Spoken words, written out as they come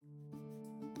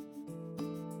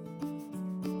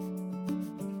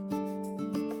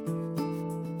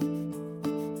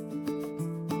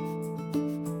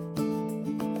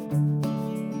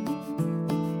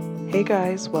Hey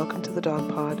guys, welcome to the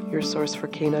Dog Pod, your source for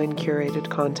canine curated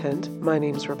content. My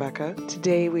name's Rebecca.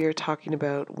 Today we are talking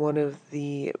about one of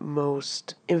the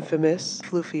most infamous,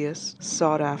 floofiest,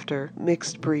 sought after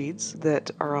mixed breeds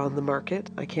that are on the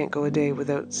market. I can't go a day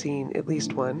without seeing at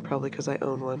least one, probably because I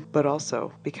own one, but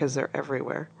also because they're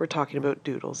everywhere. We're talking about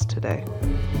Doodles today.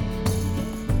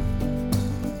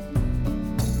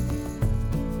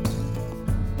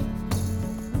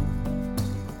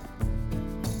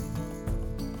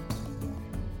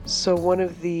 So one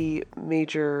of the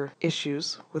major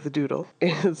issues with a Doodle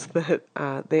is that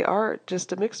they are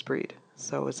just a mixed breed.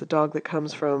 So it's a dog that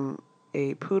comes from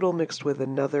a poodle mixed with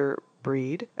another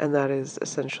breed, and that is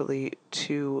essentially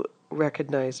two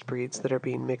recognized breeds that are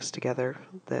being mixed together,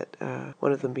 that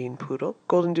one of them being poodle.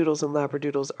 Golden Doodles and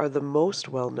Labradoodles are the most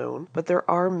well-known, but there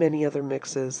are many other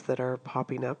mixes that are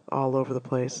popping up all over the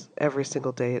place every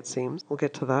single day, it seems. We'll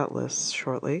get to that list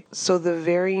shortly. So the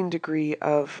varying degree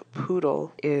of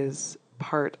poodle is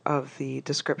part of the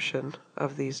description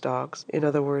of these dogs. In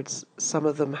other words, some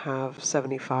of them have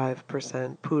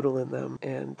 75% poodle in them,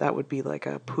 and that would be like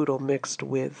a poodle mixed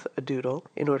with a doodle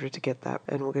in order to get that.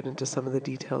 And we'll get into some of the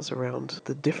details around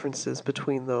the differences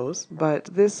between those. But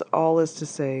this all is to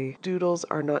say, doodles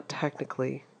are not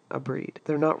technically a breed.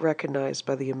 They're not recognized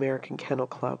by the American Kennel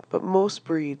Club, but most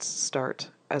breeds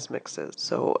start as mixes.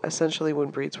 So essentially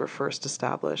when breeds were first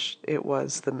established, it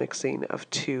was the mixing of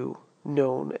two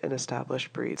known and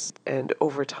established breeds, and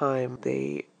over time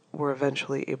they were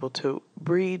eventually able to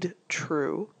breed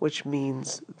true, which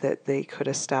means that they could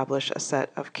establish a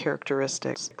set of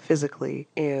characteristics physically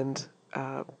and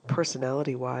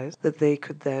personality-wise that they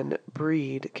could then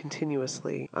breed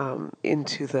continuously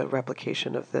into the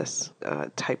replication of this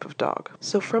type of dog.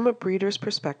 So from a breeder's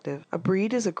perspective, a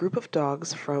breed is a group of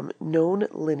dogs from known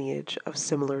lineage of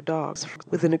similar dogs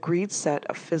with an agreed set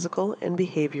of physical and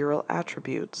behavioral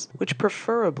attributes, which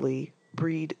preferably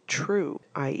breed true,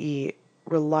 i.e.,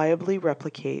 reliably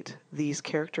replicate these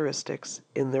characteristics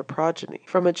in their progeny.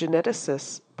 From a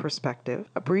geneticist's perspective,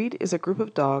 a breed is a group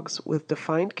of dogs with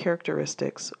defined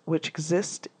characteristics which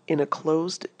exist in a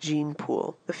closed gene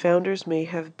pool. The founders may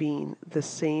have been the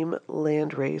same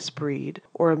landrace breed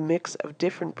or a mix of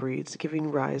different breeds,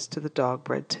 giving rise to the dog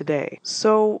bred today.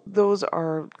 So those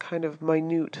are kind of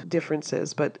minute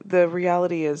differences, but the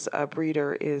reality is a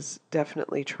breeder is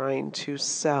definitely trying to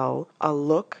sell a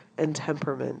look and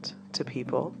temperament to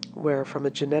people, where from a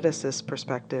geneticist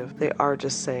perspective, they are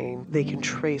just saying they can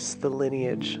trace the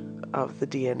lineage of the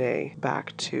DNA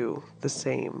back to the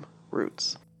same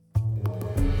roots.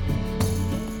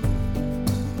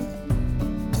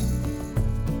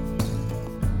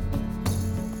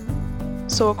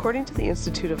 So according to the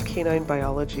Institute of Canine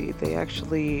Biology, they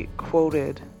actually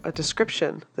quoted a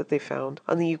description that they found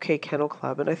on the UK Kennel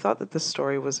Club, and I thought that this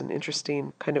story was an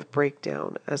interesting kind of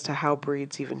breakdown as to how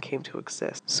breeds even came to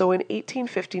exist. So in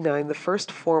 1859, the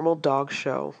first formal dog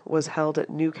show was held at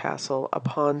Newcastle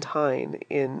upon Tyne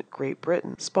in Great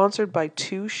Britain, sponsored by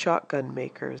two shotgun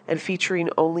makers and featuring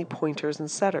only pointers and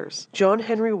setters. John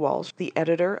Henry Walsh, the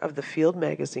editor of the Field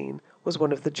magazine, was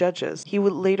one of the judges. He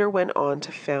later went on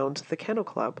to found the Kennel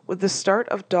Club. With the start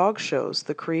of dog shows,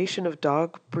 the creation of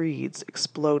dog breeds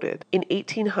exploded. In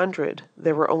 1800,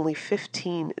 there were only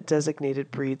 15 designated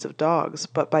breeds of dogs,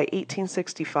 but by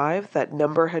 1865, that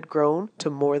number had grown to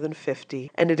more than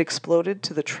 50, and it exploded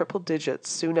to the triple digits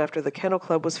soon after the Kennel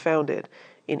Club was founded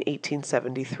in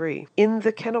 1873. In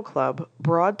the Kennel Club,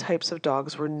 broad types of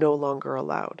dogs were no longer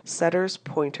allowed. Setters,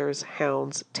 pointers,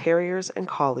 hounds, terriers, and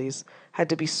collies had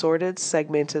to be sorted,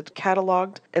 segmented,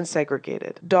 cataloged, and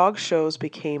segregated. Dog shows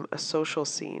became a social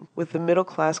scene, with the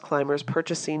middle-class climbers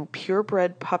purchasing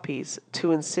purebred puppies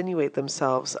to insinuate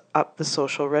themselves up the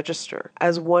social register.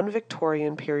 As one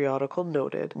Victorian periodical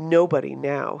noted, nobody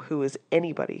now who is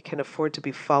anybody can afford to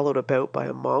be followed about by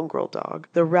a mongrel dog.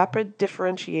 The rapid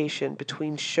differentiation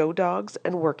between show dogs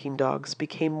and working dogs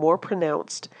became more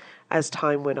pronounced as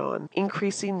time went on.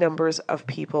 Increasing numbers of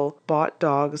people bought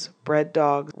dogs, bred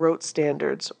dogs, wrote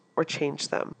standards, or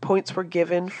changed them. Points were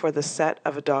given for the set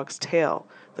of a dog's tail,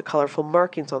 the colorful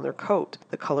markings on their coat,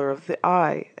 the color of the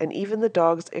eye, and even the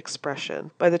dog's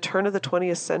expression. By the turn of the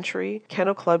 20th century,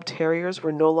 Kennel Club terriers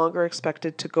were no longer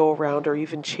expected to go around or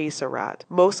even chase a rat.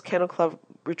 Most Kennel Club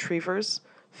retrievers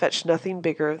fetched nothing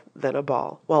bigger than a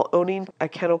ball, while owning a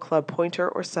Kennel Club pointer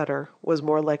or setter was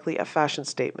more likely a fashion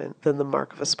statement than the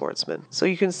mark of a sportsman. So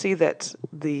you can see that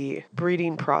the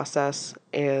breeding process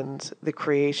and the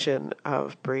creation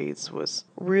of breeds was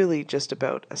really just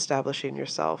about establishing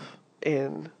yourself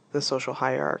in the social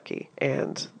hierarchy,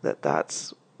 and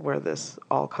that's where this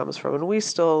all comes from. And we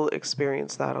still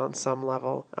experience that on some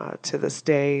level to this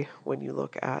day. When you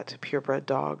look at purebred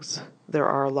dogs, there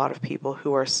are a lot of people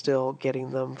who are still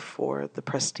getting them for the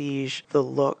prestige, the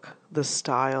look, the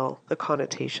style, the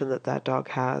connotation that that dog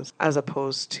has, as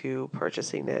opposed to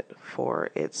purchasing it for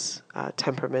its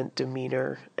temperament,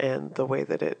 demeanor, and the way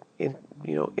that it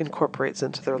incorporates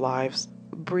into their lives.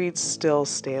 Breeds still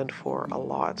stand for a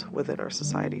lot within our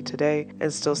society today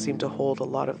and still seem to hold a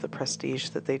lot of the prestige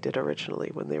that they did originally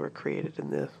when they were created in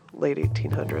the late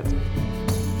 1800s.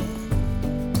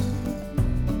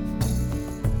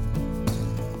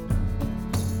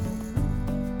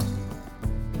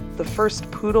 The first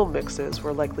poodle mixes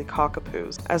were likely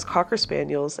cockapoos, as Cocker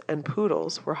Spaniels and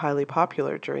poodles were highly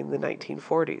popular during the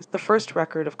 1940s. The first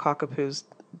record of cockapoos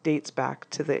dates back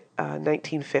to the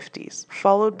 1950s,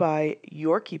 followed by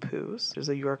Yorkie poos, there's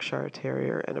a Yorkshire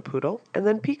Terrier and a poodle, and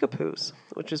then Peekapoos,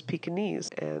 which is Pekingese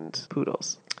and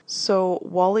poodles. So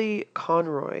Wally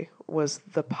Conroy was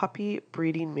the puppy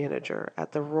breeding manager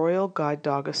at the Royal Guide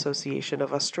Dog Association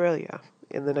of Australia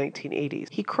in the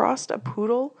 1980s. He crossed a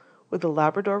poodle with a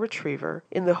Labrador Retriever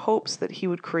in the hopes that he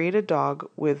would create a dog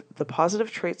with the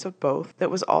positive traits of both that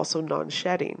was also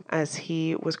non-shedding, as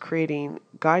he was creating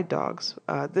guide dogs,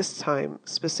 this time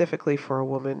specifically for a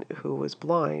woman who was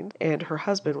blind and her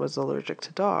husband was allergic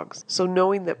to dogs. So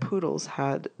knowing that poodles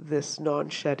had this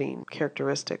non-shedding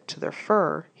characteristic to their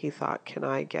fur, he thought, can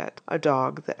I get a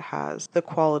dog that has the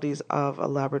qualities of a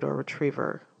Labrador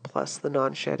Retriever plus the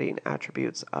non-shedding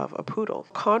attributes of a poodle?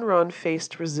 Conron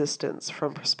faced resistance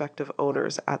from prospective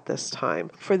owners at this time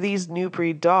for these new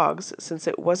breed dogs, since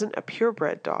it wasn't a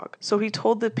purebred dog. So he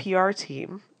told the PR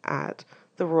team at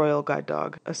the Royal Guide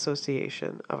Dog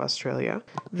Association of Australia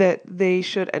that they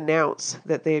should announce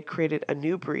that they had created a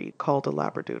new breed called a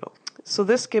Labradoodle. So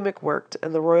this gimmick worked,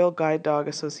 and the Royal Guide Dog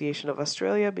Association of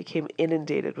Australia became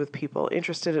inundated with people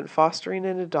interested in fostering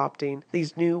and adopting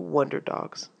these new wonder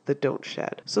dogs that don't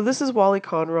shed. So this is Wally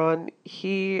Conron.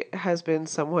 He has been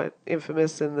somewhat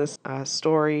infamous in this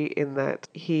story in that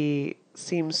he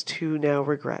seems to now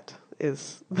regret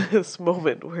is this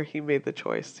moment where he made the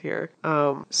choice here.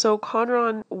 So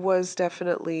Conron was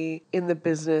definitely in the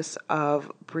business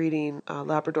of breeding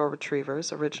Labrador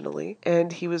Retrievers originally,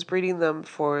 and he was breeding them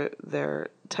for their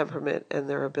temperament and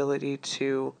their ability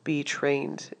to be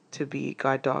trained to be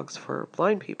guide dogs for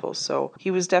blind people. So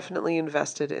he was definitely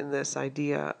invested in this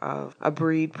idea of a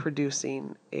breed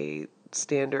producing a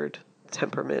standard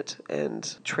temperament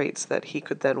and traits that he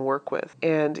could then work with.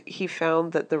 And he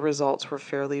found that the results were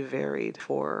fairly varied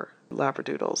for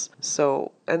Labradoodles.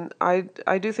 So, and I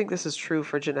do think this is true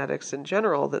for genetics in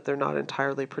general, that they're not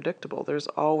entirely predictable. There's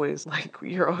always,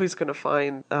 you're always going to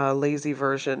find a lazy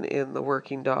version in the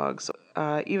working dogs.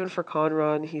 Even for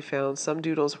Conron, he found some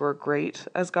doodles were great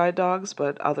as guide dogs,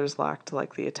 but others lacked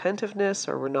the attentiveness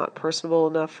or were not personable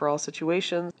enough for all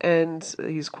situations. And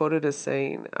he's quoted as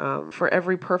saying, for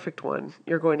every perfect one,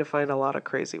 you're going to find a lot of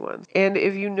crazy ones. And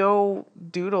if you know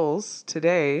doodles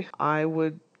today, I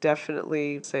would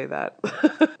definitely say that.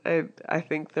 I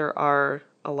think there are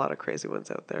a lot of crazy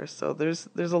ones out there. So there's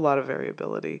a lot of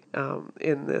variability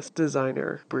in this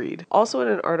designer breed. Also in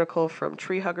an article from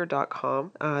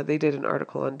treehugger.com, they did an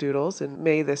article on doodles in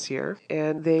May this year,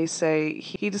 and they say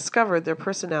he discovered their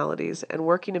personalities and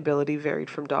working ability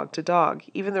varied from dog to dog.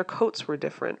 Even their coats were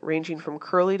different, ranging from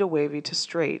curly to wavy to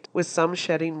straight, with some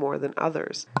shedding more than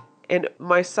others. And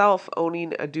myself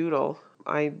owning a doodle,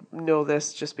 I know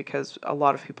this just because a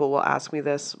lot of people will ask me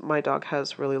this. My dog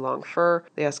has really long fur.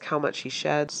 They ask how much he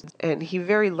sheds, and he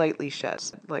very lightly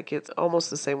sheds. It's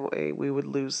almost the same way we would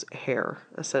lose hair,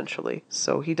 essentially.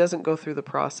 So he doesn't go through the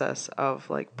process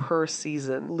of per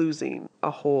season losing a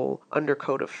whole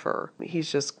undercoat of fur.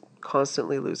 He's just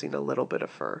constantly losing a little bit of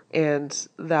fur. And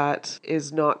that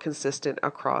is not consistent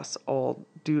across all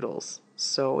doodles.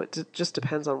 So it just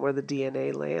depends on where the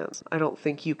DNA lands. I don't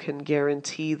think you can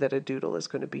guarantee that a doodle is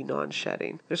going to be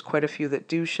non-shedding. There's quite a few that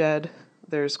do shed.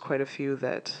 There's quite a few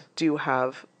that do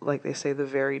have, like they say, the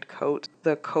varied coat.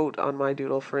 The coat on my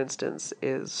doodle, for instance,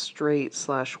 is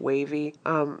straight/wavy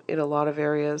in a lot of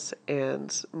areas,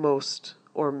 and most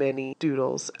or many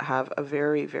doodles have a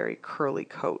very, very curly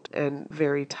coat and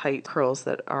very tight curls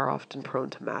that are often prone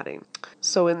to matting.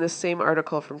 So in this same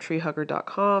article from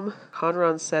treehugger.com,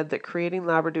 Conron said that creating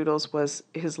Labradoodles was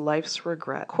his life's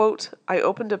regret. Quote, "I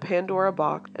opened a Pandora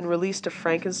box and released a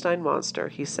Frankenstein monster,"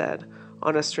 he said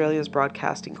on Australia's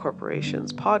Broadcasting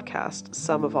Corporation's podcast,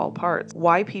 Sum of All Parts.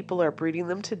 Why people are breeding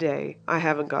them today, I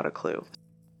haven't got a clue.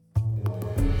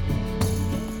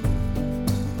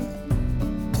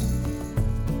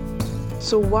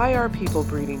 So why are people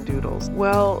breeding doodles?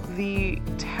 Well, the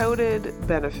touted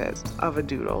benefits of a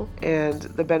doodle and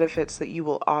the benefits that you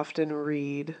will often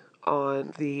read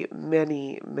on the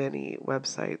many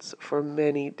websites for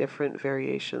many different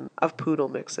variations of poodle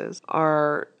mixes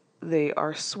are they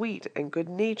are sweet and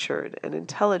good-natured and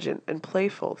intelligent and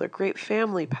playful. They're great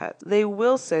family pets. They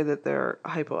will say that they're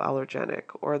hypoallergenic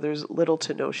or there's little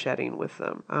to no shedding with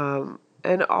them.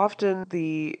 And often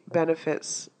the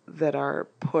benefits that are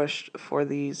pushed for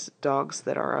these dogs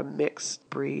that are a mixed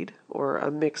breed or a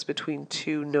mix between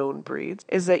two known breeds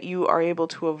is that you are able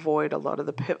to avoid a lot of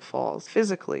the pitfalls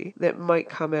physically that might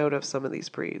come out of some of these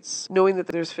breeds. Knowing that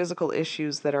there's physical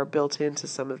issues that are built into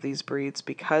some of these breeds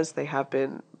because they have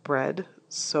been bred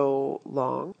so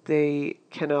long, they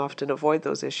can often avoid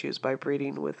those issues by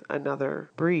breeding with another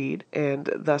breed and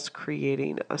thus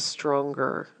creating a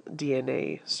stronger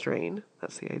DNA strain.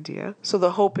 That's the idea. So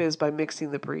the hope is by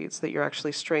mixing the breeds that you're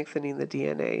actually strengthening the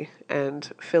DNA and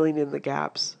filling in the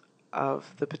gaps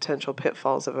of the potential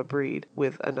pitfalls of a breed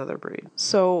with another breed.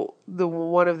 So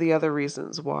one of the other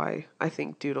reasons why I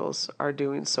think doodles are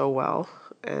doing so well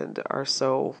and are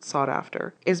so sought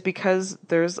after is because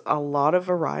there's a lot of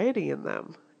variety in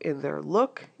them, in their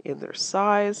look, in their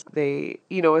size. They,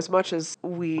 as much as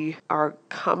we are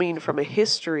coming from a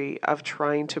history of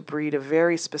trying to breed a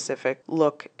very specific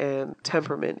look and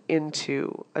temperament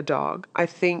into a dog, I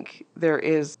think there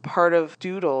is part of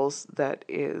doodles that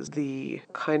is the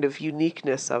kind of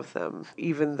uniqueness of them,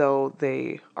 even though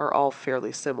they are all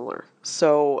fairly similar.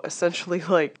 So essentially,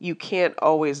 you can't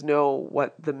always know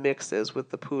what the mix is with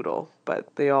the poodle,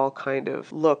 but they all kind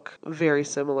of look very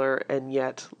similar and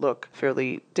yet look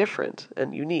fairly different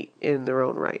and unique in their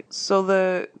own right. So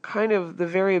the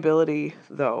variability,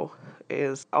 though,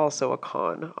 is also a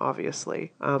con,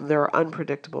 obviously. There are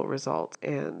unpredictable results,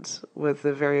 and with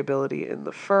the variability in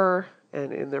the fur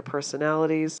and in their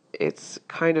personalities, it's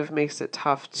kind of makes it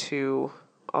tough to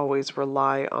always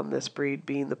rely on this breed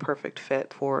being the perfect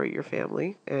fit for your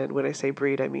family. And when I say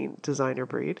breed, I mean designer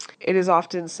breed. It is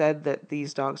often said that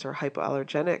these dogs are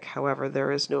hypoallergenic. However, there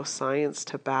is no science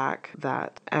to back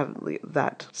that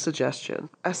suggestion.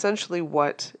 Essentially,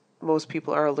 what most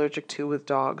people are allergic to with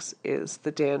dogs is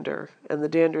the dander, and the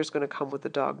dander is going to come with the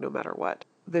dog no matter what.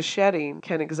 The shedding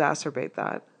can exacerbate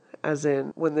that, as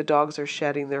in when the dogs are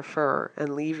shedding their fur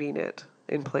and leaving it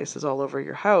in places all over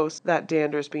your house, that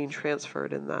dander is being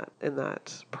transferred in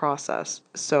that process.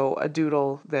 So a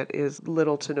doodle that is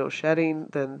little to no shedding,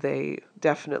 then they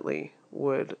definitely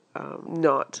would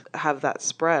not have that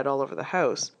spread all over the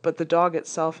house. But the dog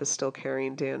itself is still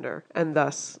carrying dander, and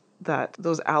thus that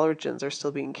those allergens are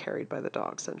still being carried by the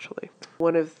dog, essentially.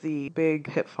 One of the big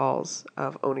pitfalls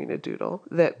of owning a doodle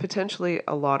that potentially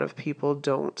a lot of people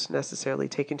don't necessarily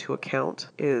take into account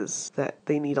is that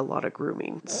they need a lot of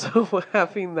grooming. So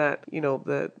having that,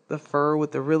 the fur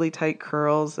with the really tight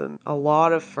curls and a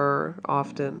lot of fur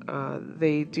often,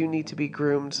 they do need to be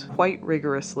groomed quite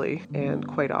rigorously and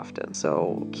quite often.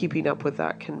 So keeping up with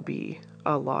that can be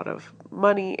a lot of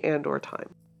money and or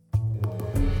time.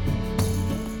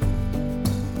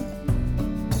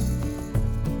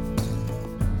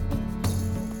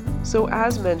 So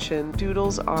as mentioned,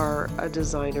 doodles are a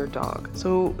designer dog.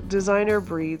 So designer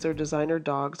breeds or designer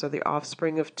dogs are the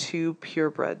offspring of two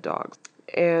purebred dogs.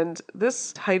 And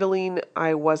this titling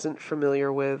I wasn't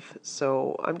familiar with,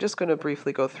 so I'm just going to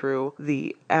briefly go through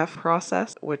the F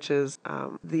process, which is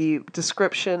the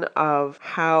description of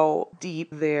how deep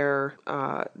their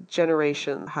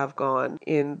generations have gone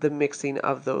in the mixing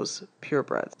of those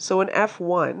purebreds. So an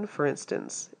F1, for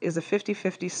instance, is a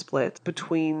 50-50 split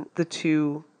between the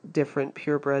two different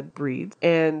purebred breeds,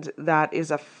 and that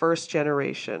is a first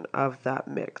generation of that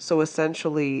mix. So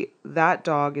essentially that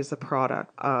dog is a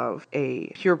product of a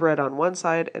purebred on one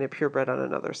side and a purebred on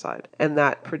another side, and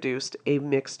that produced a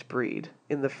mixed breed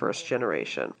in the first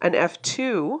generation. An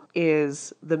F2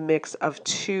 is the mix of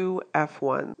two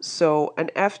F1s. So an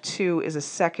F2 is a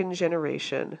second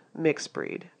generation mixed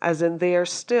breed, as in they are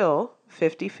still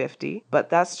 50-50, but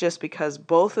that's just because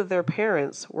both of their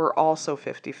parents were also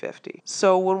 50-50.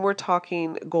 So when we're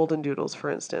talking golden doodles, for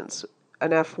instance,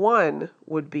 an F1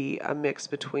 would be a mix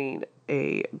between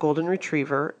a golden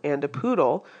retriever and a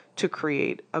poodle to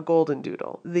create a golden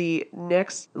doodle. The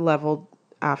next level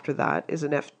after that is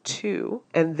an F2,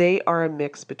 and they are a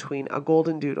mix between a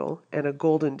golden doodle and a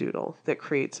golden doodle that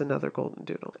creates another golden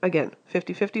doodle. Again,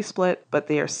 50-50 split, but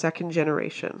they are second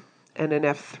generation. And an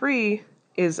F3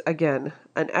 is again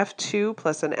an F2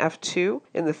 plus an F2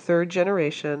 in the third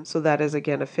generation. So that is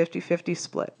again a 50-50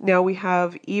 split. Now we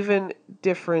have even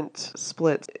different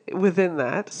splits within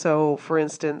that. So for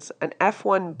instance, an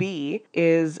F1B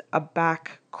is a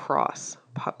back cross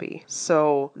puppy.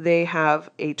 So they have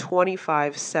a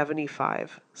 25-75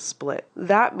 split.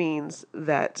 That means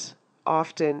that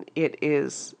often it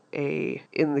is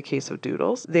in the case of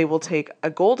doodles, they will take a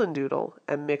golden doodle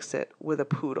and mix it with a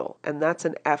poodle, and that's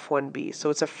an F1B. So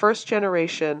it's a first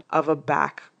generation of a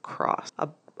back cross,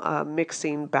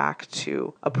 mixing back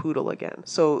to a poodle again.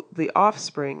 So the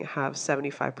offspring have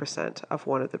 75% of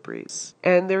one of the breeds.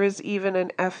 And there is even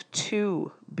an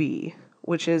F2B,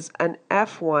 which is an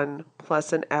F1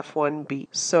 plus an F1B.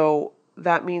 So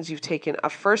that means you've taken a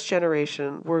first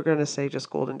generation, we're going to say just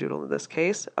golden doodle in this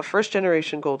case, a first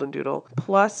generation golden doodle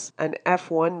plus an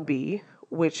F1B,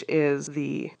 which is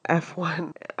the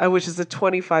F1, which is a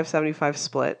 25-75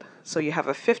 split. So you have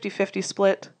a 50-50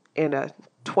 split and a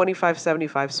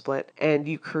 25-75 split, and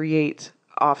you create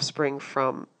offspring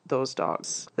from those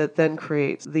dogs that then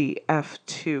creates the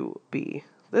F2B.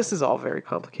 This is all very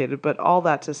complicated, but all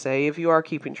that to say, if you are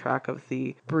keeping track of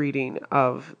the breeding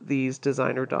of these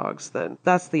designer dogs, then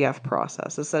that's the F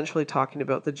process, essentially talking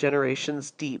about the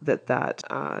generations deep that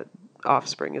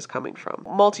offspring is coming from.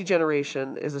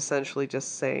 Multi-generation is essentially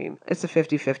just saying it's a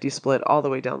 50-50 split all the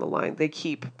way down the line. They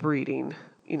keep breeding,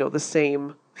 the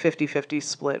same 50-50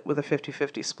 split with a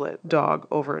 50-50 split dog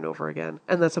over and over again.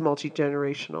 And that's a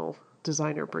multi-generational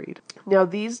designer breed. Now,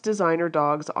 these designer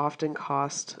dogs often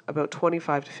cost about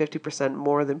 25 to 50%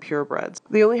 more than purebreds.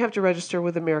 They only have to register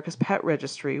with America's Pet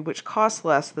Registry, which costs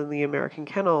less than the American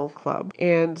Kennel Club,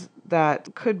 and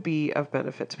that could be of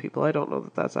benefit to people. I don't know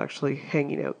that that's actually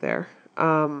hanging out there.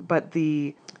 But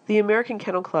the American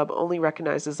Kennel Club only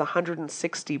recognizes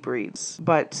 160 breeds,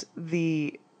 but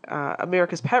the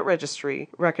America's Pet Registry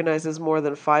recognizes more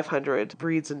than 500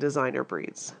 breeds and designer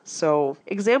breeds. So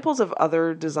examples of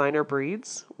other designer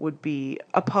breeds would be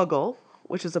a Puggle,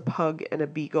 which is a pug and a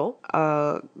beagle,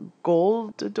 a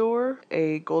Goldador,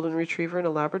 a golden retriever and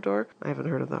a Labrador. I haven't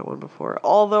heard of that one before,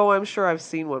 although I'm sure I've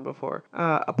seen one before.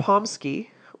 A Pomsky,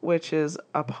 which is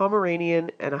a Pomeranian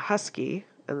and a Husky,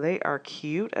 and they are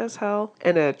cute as hell.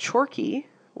 And a Chorky,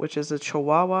 which is a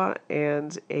Chihuahua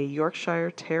and a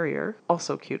Yorkshire Terrier,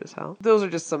 also cute as hell. Those are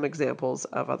just some examples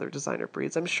of other designer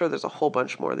breeds. I'm sure there's a whole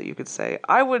bunch more that you could say.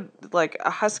 I would like a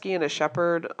Husky and a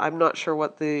Shepherd. I'm not sure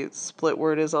what the split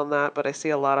word is on that, but I see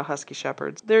a lot of Husky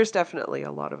Shepherds. There's definitely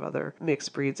a lot of other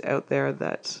mixed breeds out there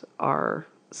that are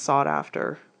sought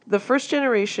after. The first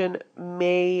generation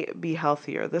may be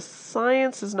healthier. The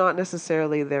science is not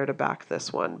necessarily there to back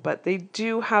this one, but they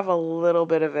do have a little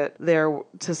bit of it there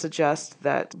to suggest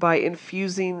that by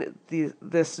infusing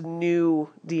this new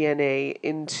DNA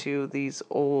into these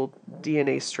old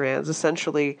DNA strands,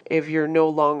 essentially, if you're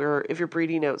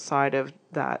breeding outside of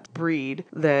that breed,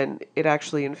 then it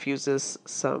actually infuses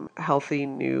some healthy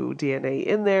new DNA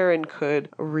in there and could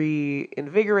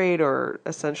reinvigorate or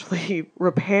essentially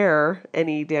repair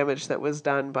any damage that was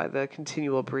done by the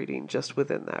continual breeding just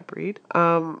within that breed.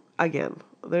 Again,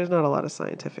 there's not a lot of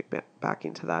scientific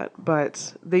backing to that,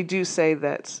 but they do say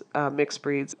that mixed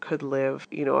breeds could live,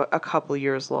 a couple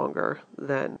years longer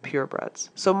than purebreds.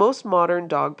 So most modern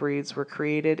dog breeds were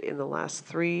created in the last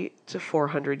 300 to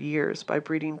 400 years by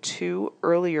breeding two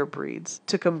earlier breeds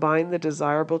to combine the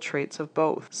desirable traits of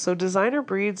both. So designer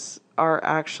breeds are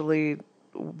actually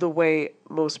the way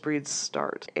most breeds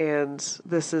start. And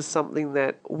this is something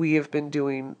that we have been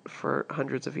doing for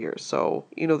hundreds of years. So,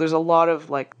 there's a lot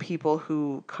of people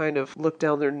who kind of look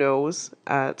down their nose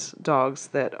at dogs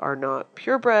that are not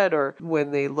purebred, or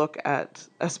when they look at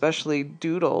especially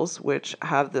doodles, which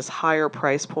have this higher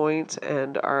price point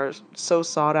and are so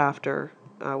sought after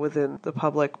within the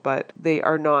public, but they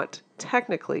are not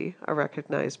technically a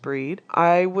recognized breed.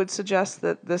 I would suggest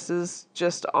that this is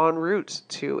just en route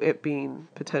to it being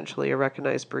potentially a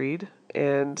recognized breed,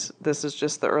 and this is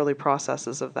just the early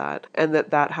processes of that, and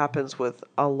that happens with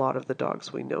a lot of the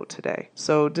dogs we know today.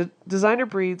 So designer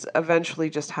breeds eventually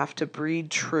just have to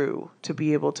breed true to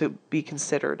be able to be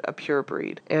considered a pure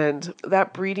breed. And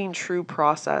that breeding true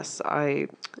process, I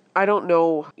don't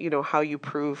know, how you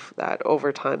prove that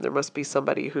over time. There must be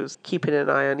somebody who's keeping an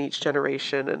eye on each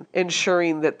generation and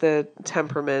ensuring that the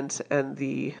temperament and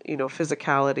the,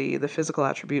 physicality, the physical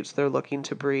attributes they're looking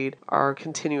to breed are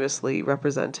continuously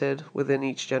represented within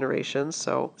each generation.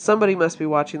 So somebody must be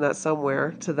watching that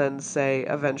somewhere to then say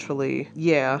eventually,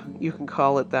 yeah, you can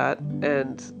call it that.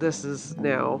 And this is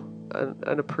now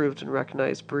an approved and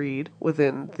recognized breed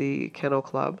within the Kennel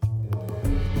Club.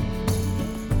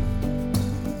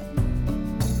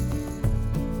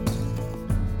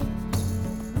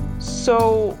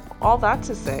 So all that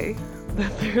to say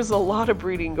that there's a lot of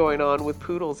breeding going on with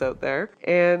poodles out there,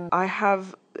 and I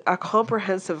have a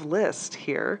comprehensive list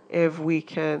here if we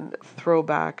can throw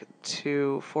back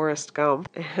to Forrest Gump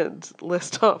and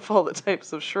list off all the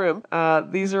types of shrimp.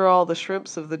 These are all the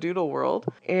shrimps of the doodle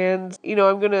world, and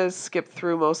I'm going to skip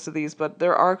through most of these, but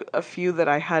there are a few that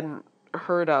I hadn't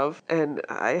heard of and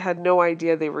I had no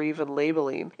idea they were even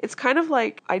labeling. It's kind of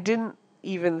like I didn't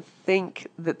even think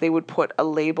that they would put a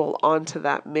label onto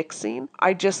that mixing.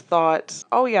 I just thought,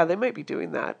 oh yeah, they might be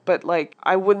doing that. But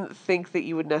I wouldn't think that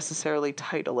you would necessarily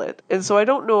title it. And so I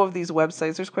don't know of these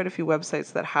websites. There's quite a few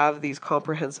websites that have these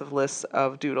comprehensive lists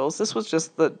of doodles. This was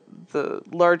just the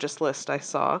largest list I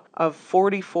saw of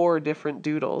 44 different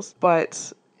doodles.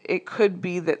 But it could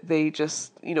be that they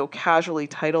just, casually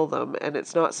title them and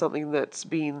it's not something that's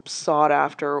being sought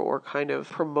after or kind of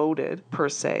promoted per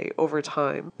se over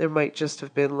time. There might just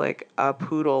have been a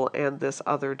poodle and this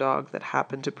other dog that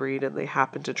happened to breed and they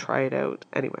happened to try it out.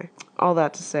 Anyway, all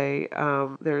that to say,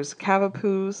 there's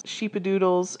Cavapoos,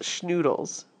 Sheepadoodles,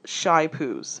 Schnoodles, Shy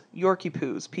Poos, Yorkie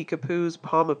Poos, Peekapoos,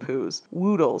 Pomapoos,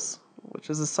 Woodles,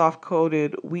 which is a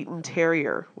soft-coated Wheaten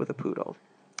Terrier with a poodle.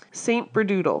 Saint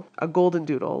Berdoodle, a Golden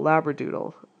Doodle, a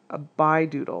Labradoodle, a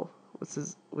Bidoodle,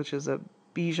 which is a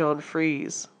Bichon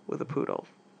Frise with a poodle.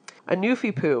 A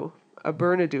Newfie Poo, a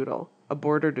Bernedoodle, a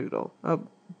Borderdoodle, a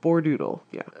Bordoodle,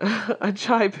 a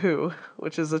Chai Poo,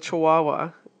 which is a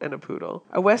Chihuahua and a poodle.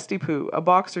 A Westie Poo, a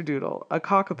Boxer Doodle, a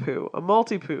Cockapoo, a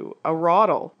Maltipoo, a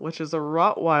Roddle, which is a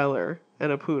Rottweiler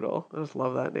and a poodle. I just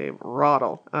love that name,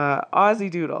 Roddle.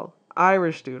 Aussie Doodle,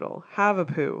 Irish Doodle,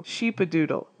 Havapoo,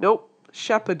 Sheepadoodle. Nope.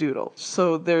 Shepadoodle.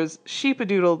 So there's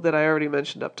Sheepadoodle that I already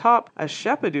mentioned up top. A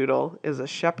Shepadoodle is a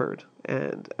shepherd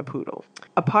and a poodle.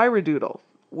 A Pyrodoodle,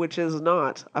 which is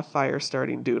not a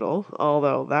fire-starting doodle,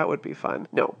 although that would be fun.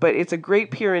 No, but it's a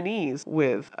Great Pyrenees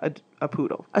with a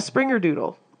poodle. A Springer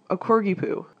Doodle, a Corgi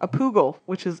Poo, a Poogle,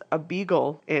 which is a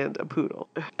beagle and a poodle.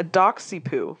 A Doxy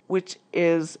Poo, which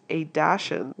is a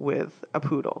Dachshund with a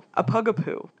poodle. A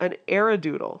Pugapoo, an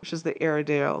Aradoodle, which is the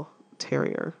Airedale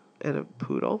Terrier and a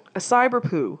poodle. A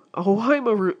Cyberpoo, a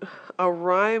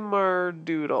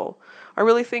Reimardoodle. I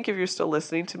really think if you're still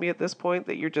listening to me at this point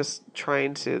that you're just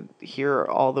trying to hear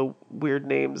all the weird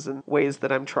names and ways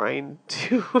that I'm trying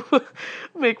to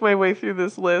make my way through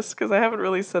this list because I haven't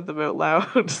really said them out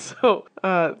loud. So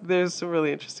there's some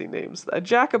really interesting names. A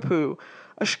Jackapoo,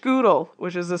 a Scoodle,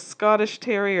 which is a Scottish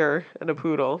Terrier and a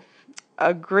poodle.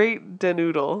 A Great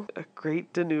Danoodle.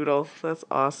 That's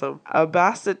awesome. A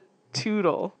Basset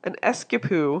Toodle, an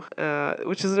Eskipoo,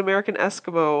 which is an American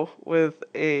Eskimo with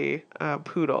a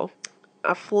poodle.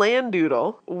 A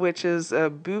Flandoodle, which is a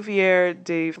Bouvier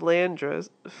de Flanders.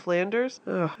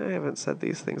 Oh, I haven't said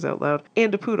these things out loud.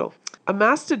 And a poodle. A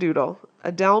Mastidoodle,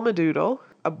 a Dalmadoodle,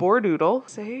 a Bordoodle.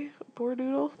 Say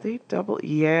Bordoodle? They double.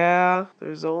 Yeah,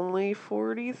 there's only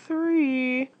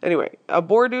 43. Anyway, a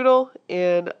Bordoodle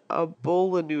and a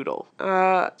Bolanoodle.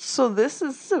 So this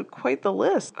is quite the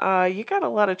list. You got a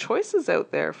lot of choices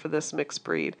out there for this mixed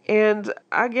breed. And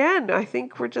again, I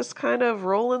think we're just kind of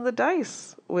rolling the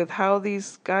dice with how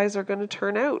these guys are going to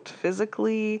turn out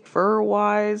physically,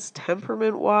 fur-wise,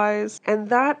 temperament-wise. And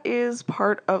that is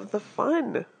part of the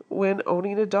fun when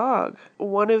owning a dog.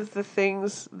 One of the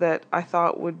things that I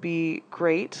thought would be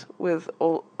great with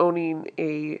owning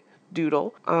a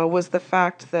doodle was the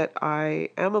fact that I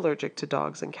am allergic to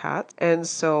dogs and cats. And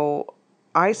so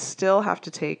I still have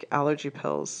to take allergy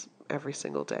pills every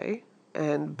single day.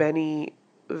 And Benny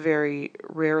very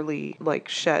rarely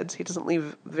sheds. He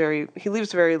leaves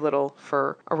very little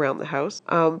fur around the house.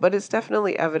 But it's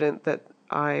definitely evident that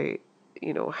I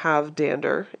have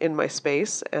dander in my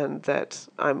space and that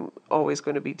I'm always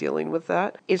going to be dealing with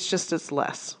that. It's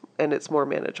less and it's more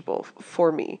manageable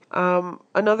for me.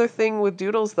 Another thing with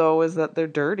doodles though is that they're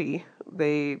dirty.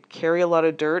 They carry a lot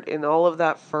of dirt in all of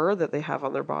that fur that they have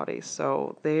on their bodies.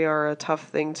 So they are a tough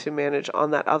thing to manage on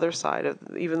that other side.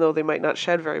 Even though they might not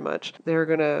shed very much, they're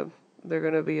going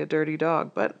to be a dirty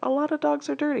dog. But a lot of dogs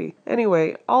are dirty.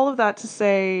 Anyway, all of that to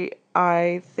say,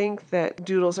 I think that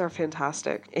doodles are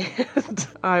fantastic, and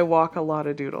I walk a lot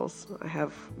of doodles. I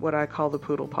have what I call the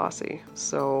poodle posse.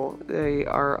 So they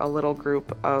are a little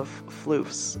group of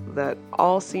floofs that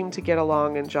all seem to get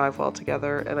along and jive well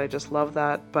together, and I just love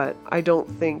that. But I don't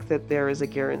think that there is a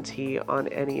guarantee on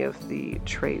any of the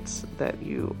traits that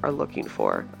you are looking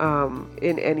for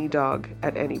in any dog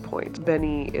at any point.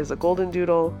 Benny is a golden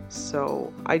doodle,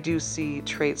 so I do see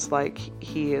traits like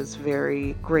he is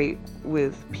very great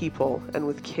with people people and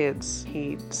with kids.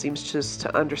 He seems just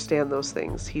to understand those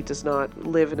things. He does not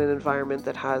live in an environment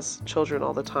that has children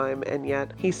all the time, and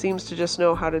yet he seems to just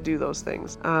know how to do those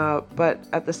things. But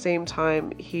at the same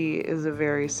time, he is a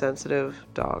very sensitive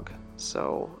dog.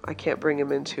 So I can't bring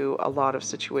him into a lot of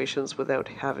situations without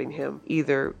having him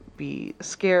either be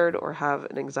scared or have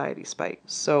an anxiety spike.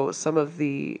 So some of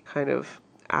the kind of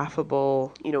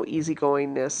affable,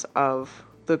 easygoingness of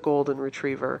the golden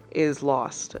retriever is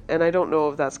lost. And I don't know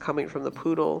if that's coming from the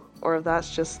poodle or if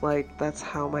that's just that's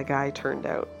how my guy turned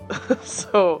out.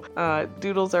 So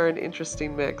Doodles are an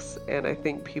interesting mix, and I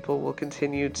think people will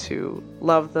continue to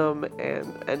love them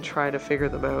and try to figure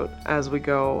them out as we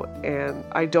go. And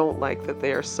I don't like that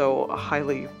they are so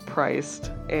highly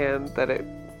priced and that it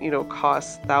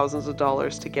costs thousands of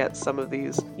dollars to get some of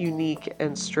these unique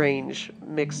and strange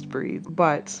mixed breeds.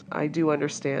 But I do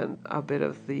understand a bit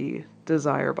of the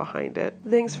desire behind it.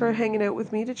 Thanks for hanging out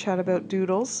with me to chat about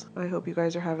Doodles. I hope you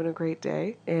guys are having a great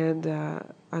day. And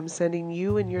I'm sending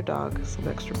you and your dog some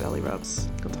extra belly rubs.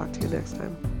 I'll talk to you next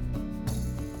time.